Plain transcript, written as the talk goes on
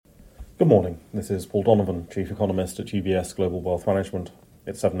Good morning. This is Paul Donovan, Chief Economist at UBS Global Wealth Management.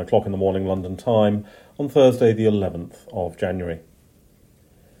 It's 7 o'clock in the morning London time on Thursday the 11th of January.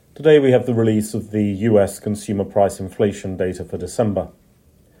 Today we have the release of the US consumer price inflation data for December.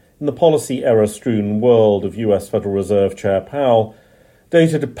 In the policy error-strewn world of US Federal Reserve Chair Powell,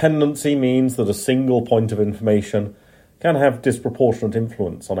 data dependency means that a single point of information can have disproportionate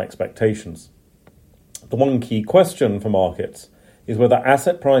influence on expectations. The one key question for markets is whether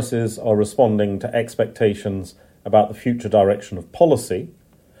asset prices are responding to expectations about the future direction of policy,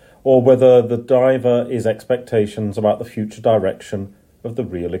 or whether the driver is expectations about the future direction of the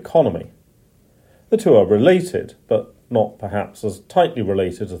real economy. The two are related, but not perhaps as tightly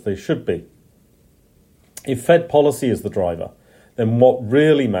related as they should be. If Fed policy is the driver, then what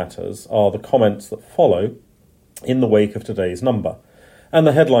really matters are the comments that follow in the wake of today's number, and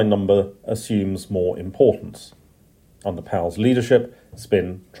the headline number assumes more importance. Under Powell's leadership,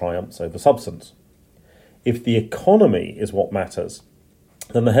 spin triumphs over substance. If the economy is what matters,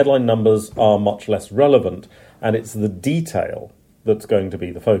 then the headline numbers are much less relevant, and it's the detail that's going to be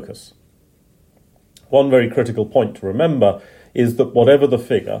the focus. One very critical point to remember is that whatever the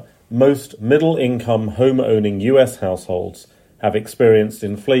figure, most middle-income home-owning US households have experienced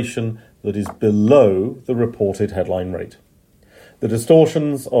inflation that is below the reported headline rate. The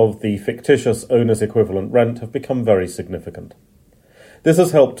distortions of the fictitious owner's equivalent rent have become very significant. This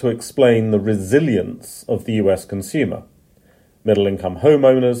has helped to explain the resilience of the US consumer. Middle-income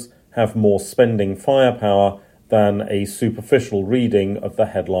homeowners have more spending firepower than a superficial reading of the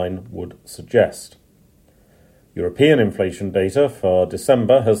headline would suggest. European inflation data for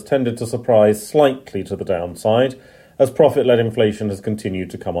December has tended to surprise slightly to the downside as profit-led inflation has continued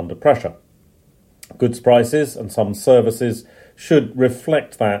to come under pressure. Goods prices and some services should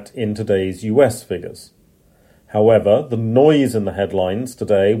reflect that in today's US figures. However, the noise in the headlines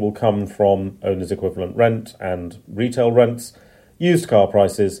today will come from owner's equivalent rent and retail rents, used car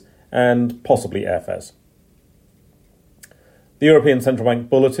prices, and possibly airfares. The European Central Bank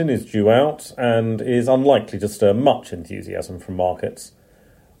Bulletin is due out and is unlikely to stir much enthusiasm from markets.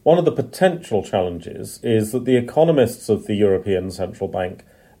 One of the potential challenges is that the economists of the European Central Bank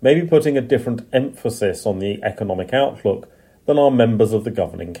may be putting a different emphasis on the economic outlook than are members of the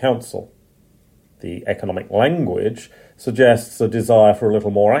Governing Council. The economic language suggests a desire for a little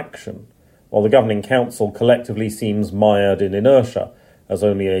more action, while the Governing Council collectively seems mired in inertia, as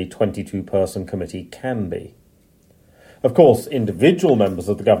only a 22-person committee can be. Of course, individual members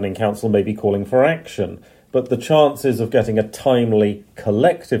of the Governing Council may be calling for action, but the chances of getting a timely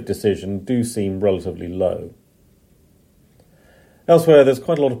collective decision do seem relatively low. Elsewhere, there's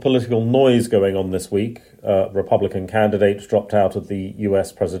quite a lot of political noise going on this week. Republican candidates dropped out of the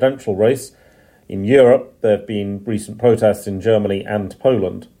US presidential race. In Europe, there have been recent protests in Germany and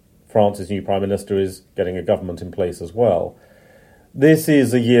Poland. France's new prime minister is getting a government in place as well. This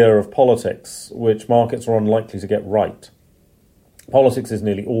is a year of politics, which markets are unlikely to get right. Politics is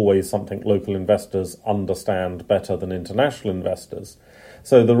nearly always something local investors understand better than international investors.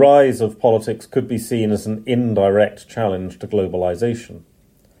 So the rise of politics could be seen as an indirect challenge to globalization.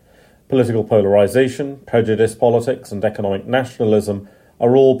 Political polarization, prejudice politics, and economic nationalism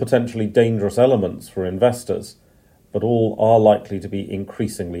are all potentially dangerous elements for investors, but all are likely to be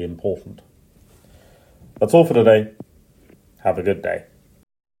increasingly important. That's all for today. Have a good day.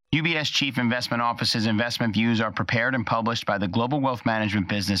 UBS Chief Investment Office's investment views are prepared and published by the global wealth management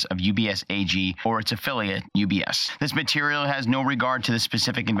business of UBS AG or its affiliate, UBS. This material has no regard to the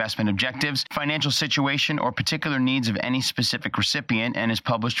specific investment objectives, financial situation, or particular needs of any specific recipient and is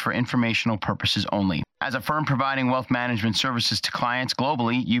published for informational purposes only. As a firm providing wealth management services to clients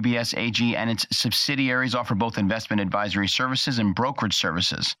globally, UBS AG and its subsidiaries offer both investment advisory services and brokerage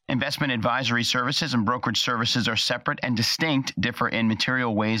services. Investment advisory services and brokerage services are separate and distinct, differ in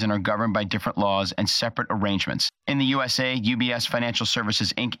material ways, and are governed by different laws and separate arrangements. In the USA, UBS Financial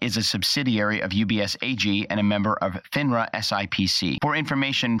Services Inc. is a subsidiary of UBS AG and a member of FINRA SIPC. For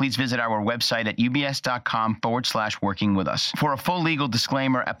information, please visit our website at ubs.com/working with us. For a full legal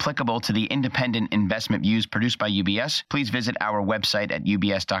disclaimer applicable to the independent investment views produced by UBS, please visit our website at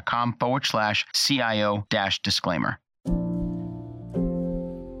ubs.com/CIO-disclaimer.